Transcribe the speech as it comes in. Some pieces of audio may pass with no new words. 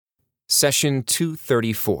Session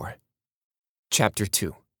 234, Chapter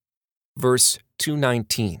 2, Verse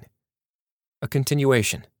 219. A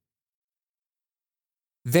continuation.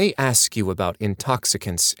 They ask you about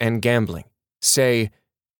intoxicants and gambling. Say,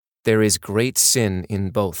 there is great sin in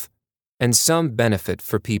both, and some benefit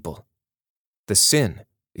for people. The sin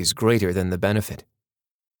is greater than the benefit.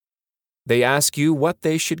 They ask you what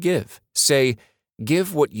they should give. Say,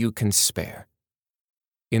 give what you can spare.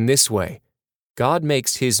 In this way, God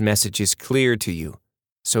makes His messages clear to you,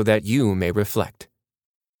 so that you may reflect.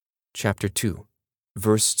 Chapter 2,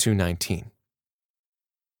 Verse 219.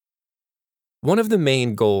 One of the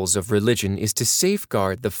main goals of religion is to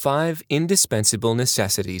safeguard the 5 indispensable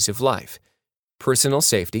necessities of life: personal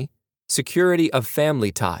safety, security of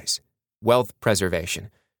family ties, wealth preservation,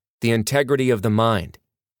 the integrity of the mind,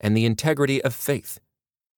 and the integrity of faith.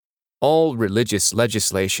 All religious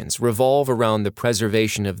legislations revolve around the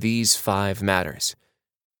preservation of these 5 matters.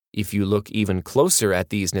 If you look even closer at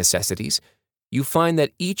these necessities, you find that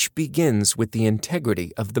each begins with the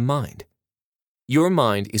integrity of the mind. Your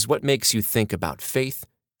mind is what makes you think about faith,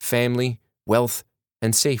 family, wealth,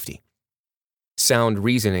 and safety. Sound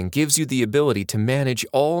reasoning gives you the ability to manage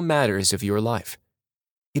all matters of your life.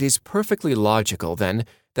 It is perfectly logical, then,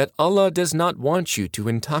 that Allah does not want you to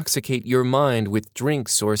intoxicate your mind with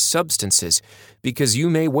drinks or substances because you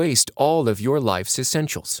may waste all of your life's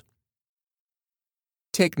essentials.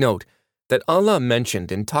 Take note that Allah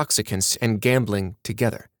mentioned intoxicants and gambling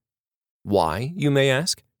together. Why, you may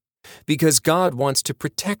ask? Because God wants to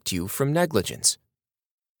protect you from negligence.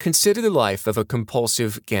 Consider the life of a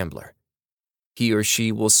compulsive gambler. He or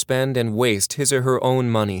she will spend and waste his or her own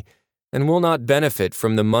money and will not benefit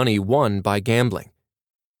from the money won by gambling.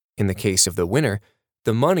 In the case of the winner,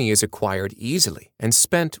 the money is acquired easily and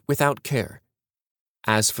spent without care.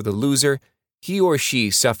 As for the loser, he or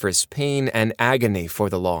she suffers pain and agony for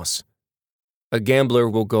the loss. A gambler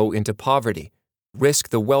will go into poverty, risk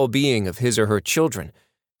the well-being of his or her children,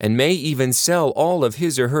 and may even sell all of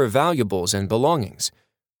his or her valuables and belongings,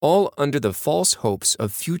 all under the false hopes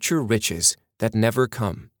of future riches that never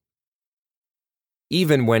come.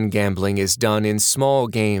 Even when gambling is done in small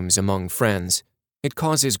games among friends, it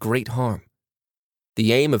causes great harm.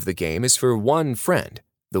 The aim of the game is for one friend,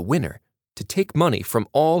 the winner, to take money from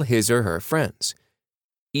all his or her friends.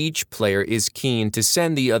 Each player is keen to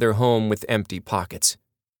send the other home with empty pockets.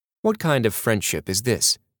 What kind of friendship is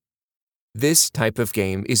this? This type of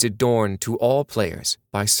game is adorned to all players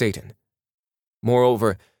by Satan.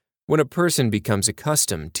 Moreover, when a person becomes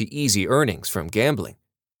accustomed to easy earnings from gambling,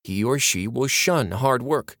 he or she will shun hard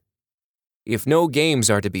work. If no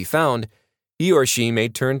games are to be found, he or she may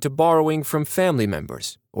turn to borrowing from family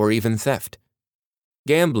members or even theft.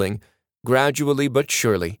 Gambling, gradually but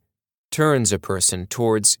surely, turns a person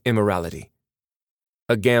towards immorality.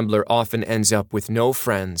 A gambler often ends up with no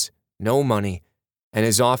friends, no money, and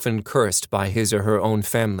is often cursed by his or her own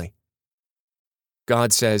family.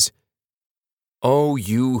 God says, "O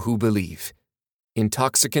you who believe,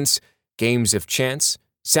 intoxicants, games of chance,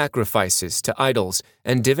 sacrifices to idols,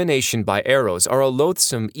 and divination by arrows are a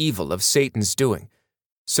loathsome evil of Satan's doing.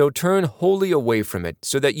 So turn wholly away from it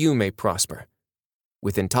so that you may prosper.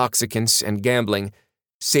 With intoxicants and gambling,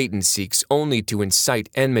 Satan seeks only to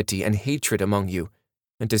incite enmity and hatred among you,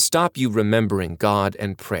 and to stop you remembering God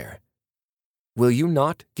and prayer. Will you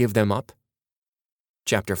not give them up?"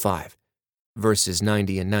 Chapter 5, verses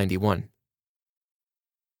 90 and 91.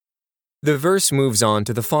 The verse moves on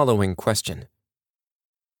to the following question.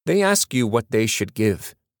 They ask you what they should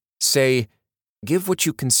give. Say, give what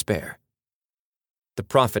you can spare. The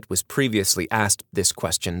Prophet was previously asked this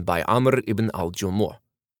question by Amr ibn al-Jumuh.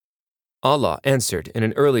 Allah answered in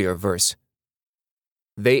an earlier verse,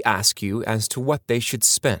 They ask you as to what they should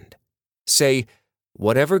spend. Say,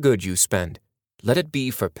 whatever good you spend, let it be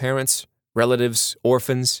for parents, relatives,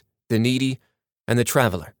 orphans, the needy, and the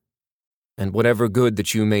traveler. And whatever good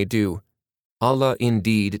that you may do, Allah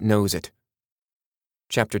indeed knows it.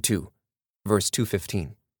 Chapter 2, verse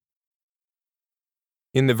 215.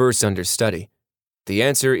 In the verse under study, the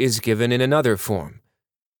answer is given in another form.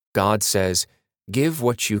 God says, give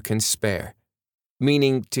what you can spare,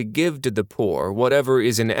 meaning to give to the poor whatever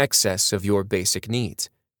is in excess of your basic needs.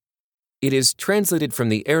 It is translated from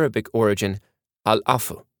the Arabic origin,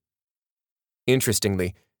 al-afu.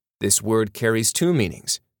 Interestingly, this word carries 2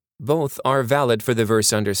 meanings. Both are valid for the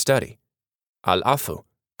verse under study. Al-afu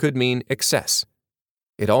could mean excess.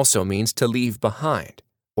 It also means to leave behind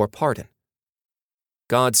or pardon.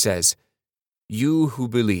 God says, You who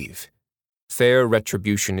believe, fair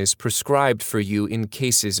retribution is prescribed for you in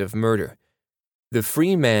cases of murder. The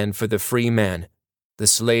free man for the free man, the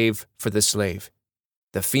slave for the slave.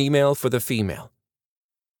 the female for the female.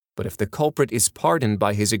 But if the culprit is pardoned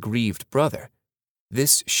by his aggrieved brother,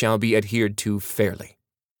 this shall be adhered to fairly.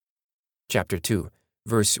 Chapter 2,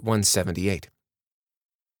 verse 178.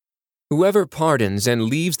 Whoever pardons and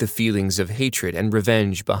leaves the feelings of hatred and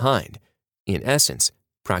revenge behind, in essence,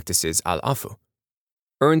 practices al-afu,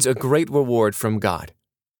 earns a great reward from God.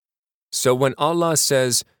 So when Allah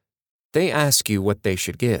says, "They ask you what they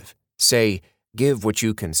should give," say, "Give what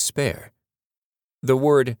you can spare." The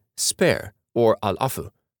word spare, or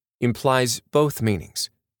al-afu, implies both meanings: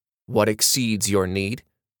 what exceeds your need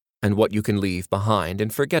and what you can leave behind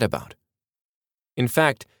and forget about. In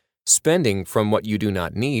fact, spending from what you do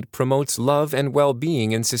not need promotes love and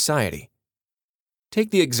well-being in society.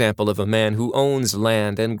 Take the example of a man who owns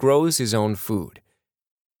land and grows his own food.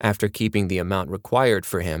 After keeping the amount required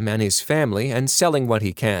for him and his family and selling what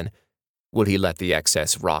he can, would he let the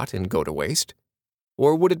excess rot and go to waste?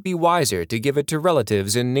 Or would it be wiser to give it to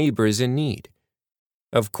relatives and neighbors in need?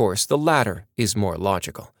 Of course, the latter is more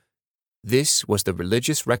logical. This was the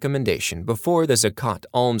religious recommendation before the Zakat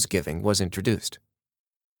almsgiving was introduced.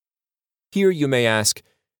 Here you may ask,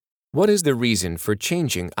 what is the reason for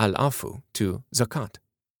changing al-afu to Zakat?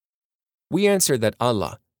 We answer that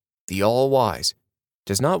Allah, the All-Wise,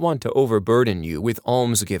 does not want to overburden you with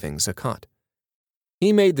almsgiving Zakat.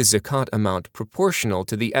 He made the Zakat amount proportional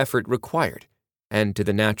to the effort required and to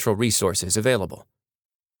the natural resources available.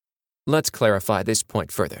 Let's clarify this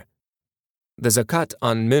point further. The Zakat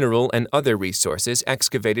on mineral and other resources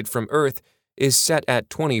excavated from earth is set at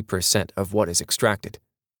 20% of what is extracted.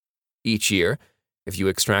 Each year, if you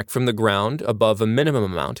extract from the ground above a minimum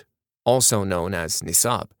amount, also known as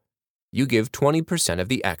nisab, you give 20% of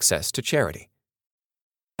the excess to charity.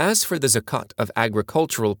 As for the Zakat of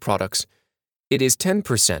agricultural products, it is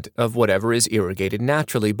 10% of whatever is irrigated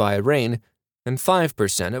naturally by rain and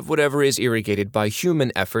 5% of whatever is irrigated by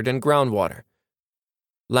human effort and groundwater.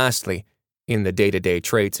 Lastly, in the day-to-day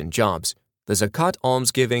trades and jobs, the Zakat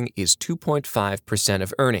almsgiving is 2.5%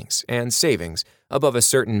 of earnings and savings above a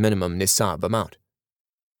certain minimum nisab amount.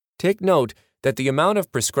 Take note that the amount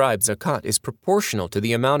of prescribed Zakat is proportional to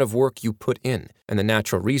the amount of work you put in and the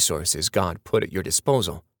natural resources God put at your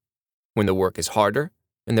disposal. When the work is harder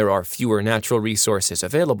and there are fewer natural resources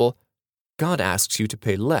available, God asks you to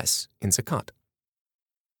pay less in Zakat.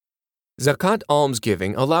 Zakat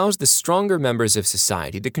almsgiving allows the stronger members of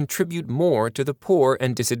society to contribute more to the poor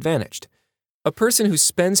and disadvantaged. A person who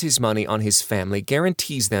spends his money on his family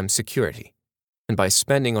guarantees them security, and by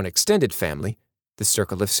spending on extended family, the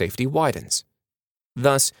circle of safety widens.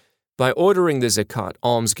 Thus, by ordering the Zakat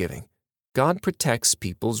almsgiving, God protects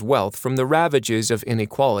people's wealth from the ravages of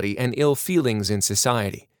inequality and ill feelings in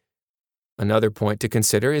society. Another point to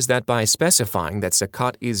consider is that by specifying that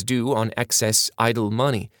Zakat is due on excess idle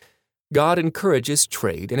money, God encourages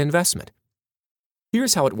trade and investment.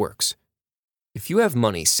 Here's how it works. If you have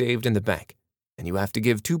money saved in the bank, and you have to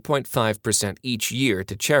give 2.5% each year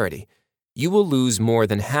to charity, you will lose more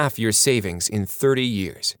than half your savings in 30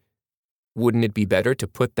 years. Wouldn't it be better to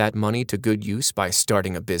put that money to good use by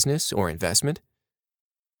starting a business or investment?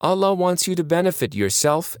 Allah wants you to benefit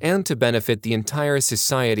yourself and to benefit the entire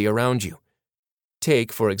society around you.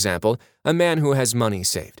 Take, for example, a man who has money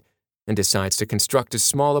saved and decides to construct a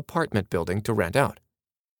small apartment building to rent out.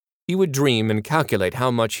 He would dream and calculate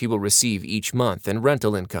how much he will receive each month in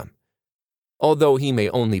rental income. Although he may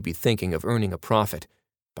only be thinking of earning a profit,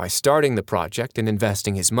 by starting the project and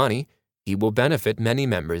investing his money, he will benefit many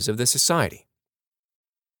members of the society.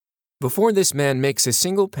 Before this man makes a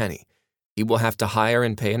single penny, he will have to hire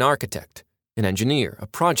and pay an architect, an engineer, a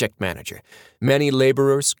project manager, many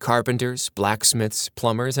laborers, carpenters, blacksmiths,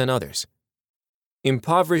 plumbers, and others.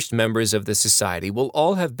 Impoverished members of the society will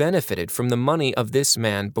all have benefited from the money of this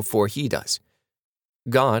man before he does.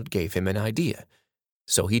 God gave him an idea,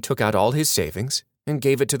 so he took out all his savings and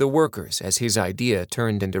gave it to the workers as his idea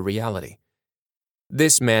turned into reality.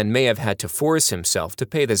 This man may have had to force himself to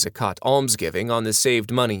pay the Zakat almsgiving on the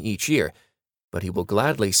saved money each year, but he will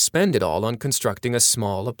gladly spend it all on constructing a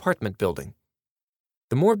small apartment building.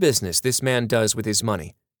 The more business this man does with his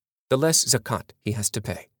money, the less Zakat he has to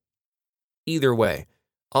pay. Either way,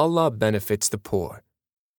 Allah benefits the poor.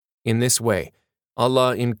 In this way,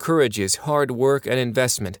 Allah encourages hard work and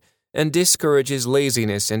investment and discourages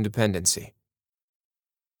laziness and dependency.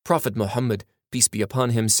 Prophet Muhammad, peace be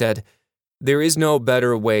upon him, said, "There is no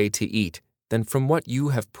better way to eat than from what you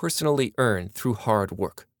have personally earned through hard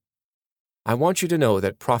work." I want you to know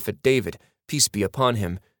that Prophet David, peace be upon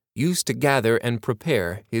him, used to gather and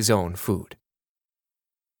prepare his own food.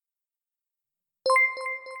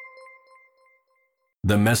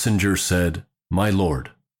 The messenger said, "My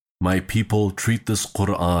Lord, My people treat this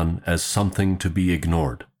Quran as something to be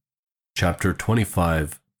ignored. Chapter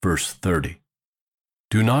 25, verse 30.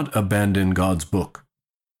 Do not abandon God's book.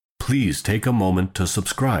 Please take a moment to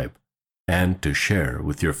subscribe and to share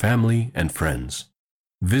with your family and friends.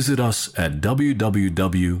 Visit us at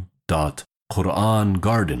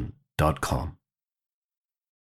www.qurangarden.com.